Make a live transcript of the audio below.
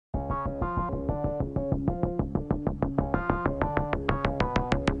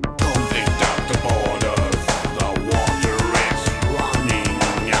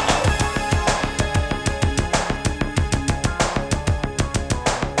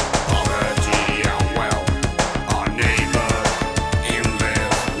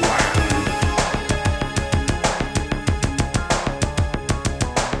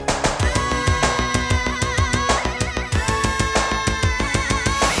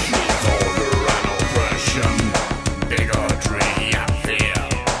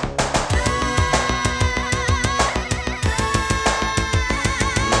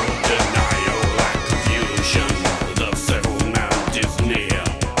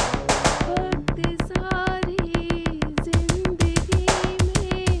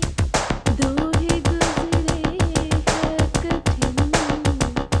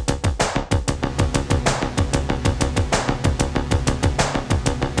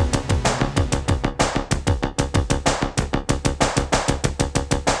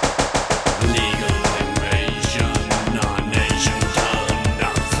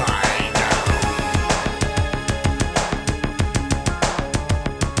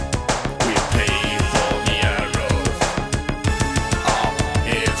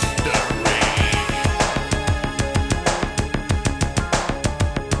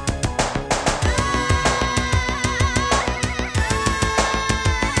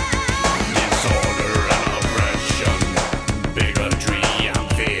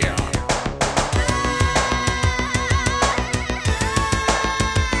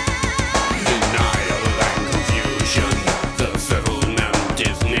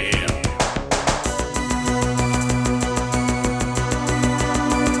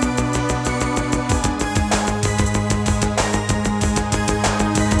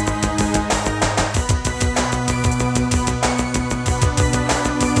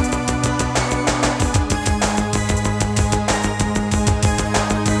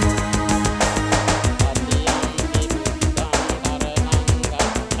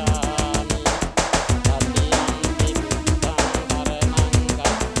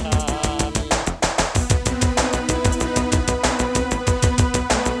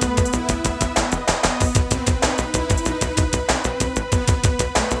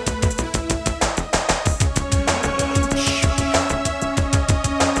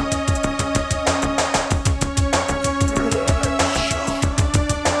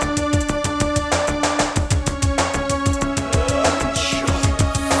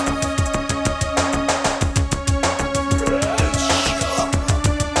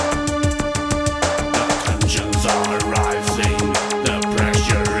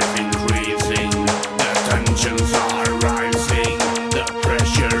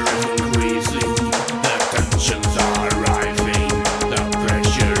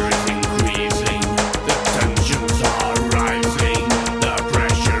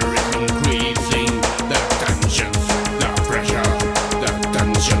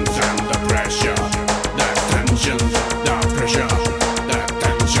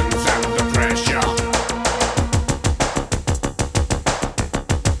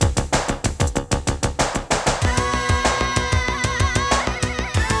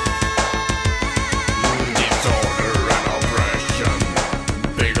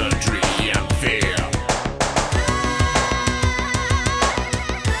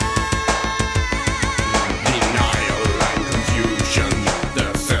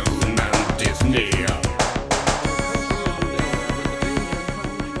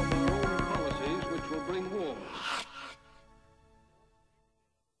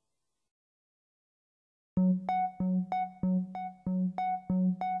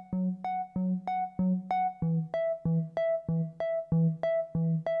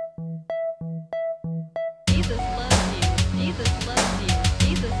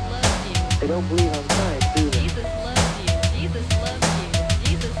don't believe I'm kind, do they? Jesus loves you. Jesus loves you.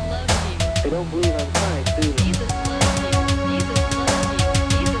 Jesus loves you. They don't believe I'm kind, do they? Jesus loves you. Jesus loves you.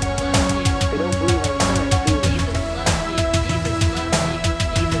 Jesus loves you. They don't believe I'm kind, do they? Jesus loves you. Jesus loves you.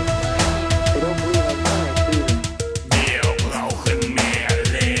 Jesus loves you. They don't believe I'm kind, do they? Wir brauchen mehr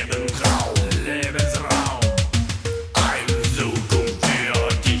Lebensraum, Lebensraum. Eine Zukunft für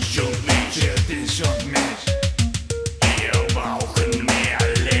dich und mich, für dich und mich. Wir brauchen mehr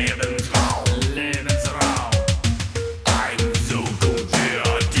Lebensraum, Lebensraum. Eine Zukunft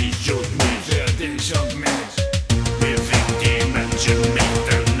für dich und mich, für dich und mich. Wir sind die Menschen mit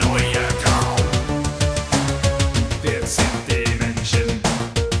dem neuen Traum. Wir sind die Menschen.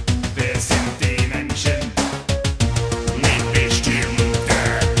 Wir sind die Menschen. Mit bestimmter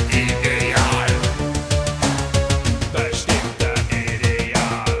Ideal. Bestimmter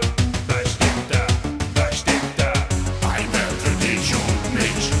Ideal. Bestimmter. Ein Werk für dich und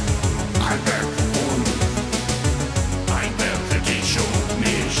mich. Ein Werk für uns. Ein Werk für dich und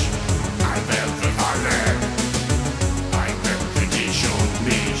mich. Ein Werk für alle. Ein Werk für dich und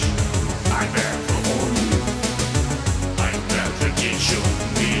mich. Ein Werk für uns. Ein Werk für dich und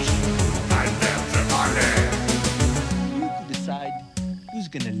mich. Ein Werk für alle. You decide who's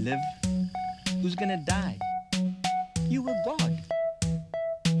gonna live, who's gonna die. You are God.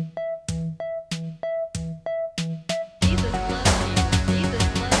 Jesus loves you. Jesus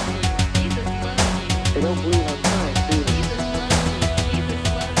loves you. Jesus loves you. They don't believe I'm kind, do they? Jesus loves you. Jesus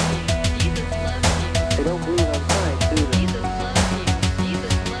loves you. Jesus loves you. They don't believe I'm kind, do they? Jesus loves you.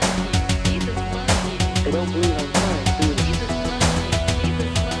 Jesus loves you. Jesus loves you. They don't believe I'm kind, do they? Jesus loves you.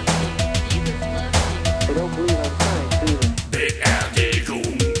 Jesus loves you. Jesus loves you. They don't believe I'm kind, do they?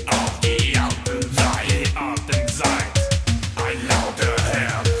 Beerdigung auf die alten Zeit. Ein lauter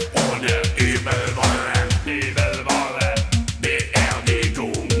Herr ohne Übelwollen.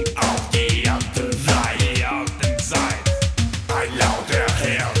 Beerdigung auf die alten Zeit. Ein lauter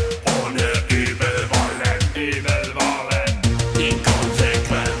Herr ohne Übelwollen. Die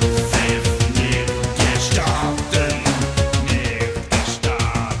Konsequenz ist nicht stark.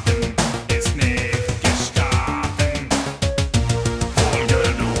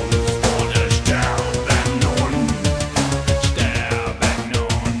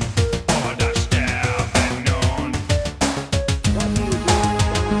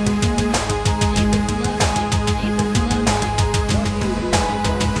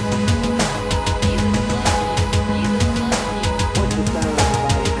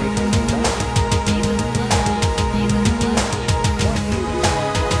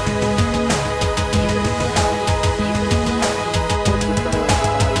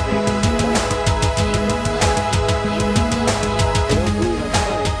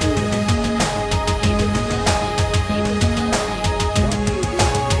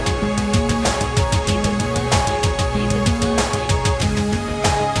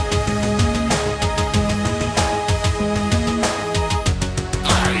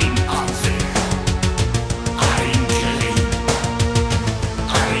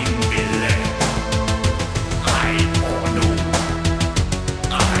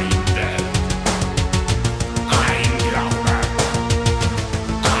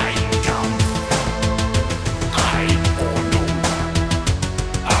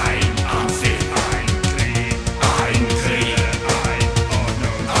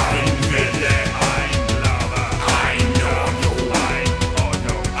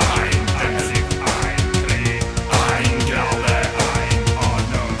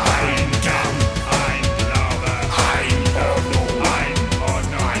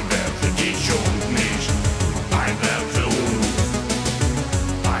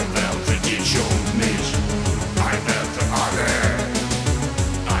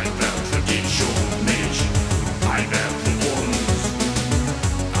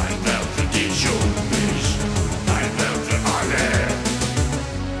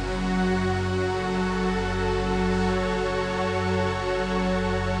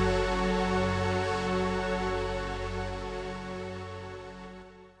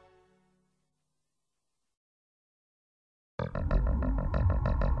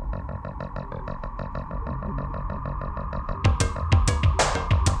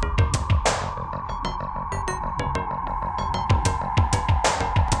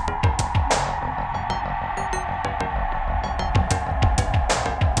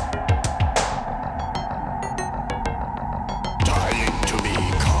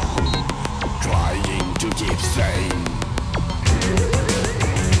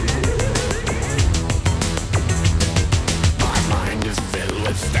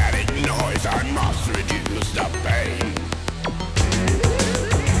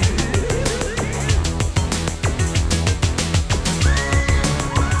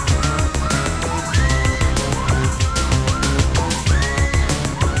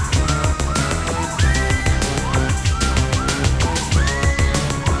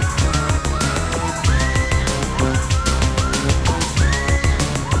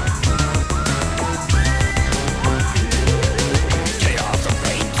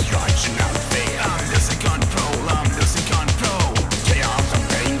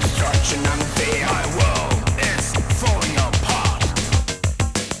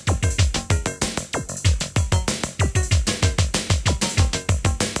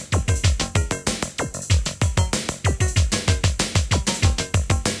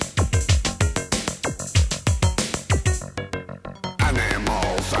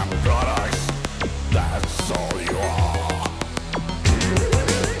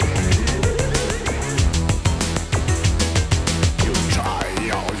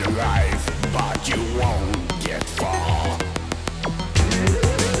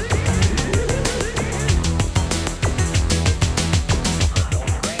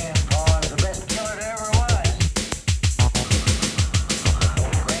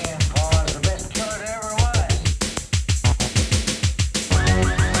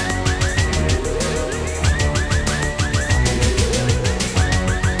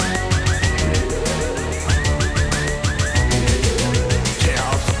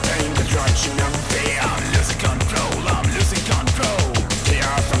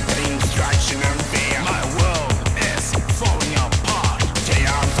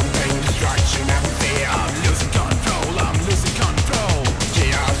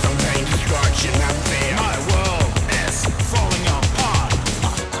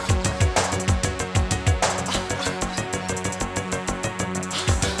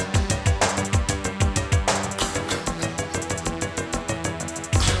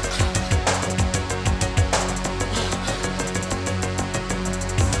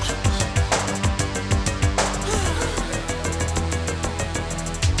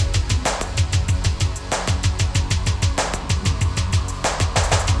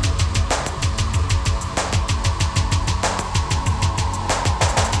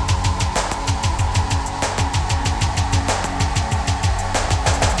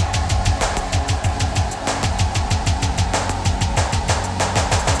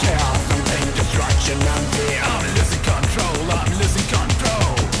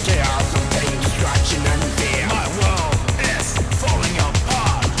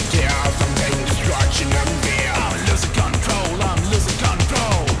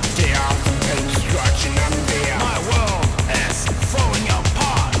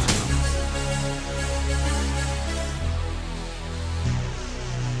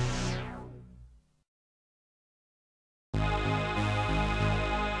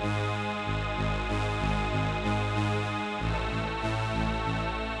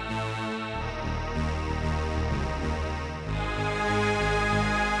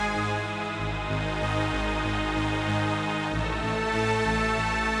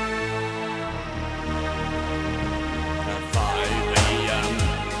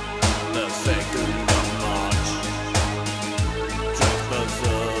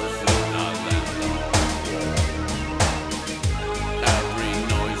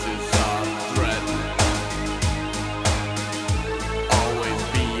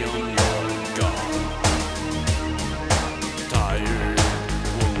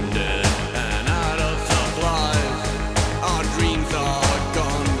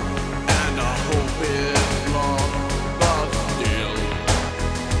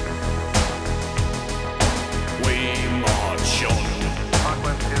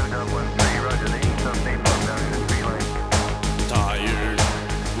 Dublin.